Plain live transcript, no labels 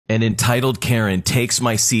An entitled Karen takes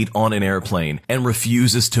my seat on an airplane and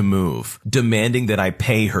refuses to move, demanding that I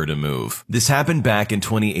pay her to move. This happened back in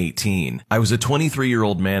 2018. I was a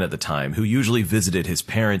 23-year-old man at the time who usually visited his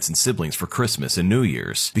parents and siblings for Christmas and New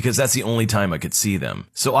Year's because that's the only time I could see them.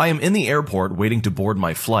 So I am in the airport waiting to board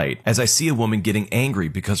my flight as I see a woman getting angry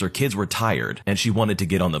because her kids were tired and she wanted to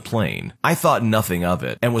get on the plane. I thought nothing of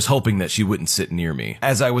it and was hoping that she wouldn't sit near me.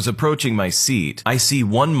 As I was approaching my seat, I see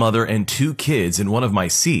one mother and two kids in one of my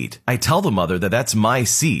seats. I tell the mother that that's my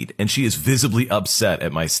seat, and she is visibly upset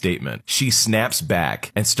at my statement. She snaps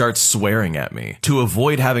back and starts swearing at me. To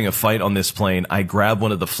avoid having a fight on this plane, I grab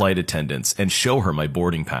one of the flight attendants and show her my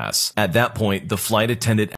boarding pass. At that point, the flight attendant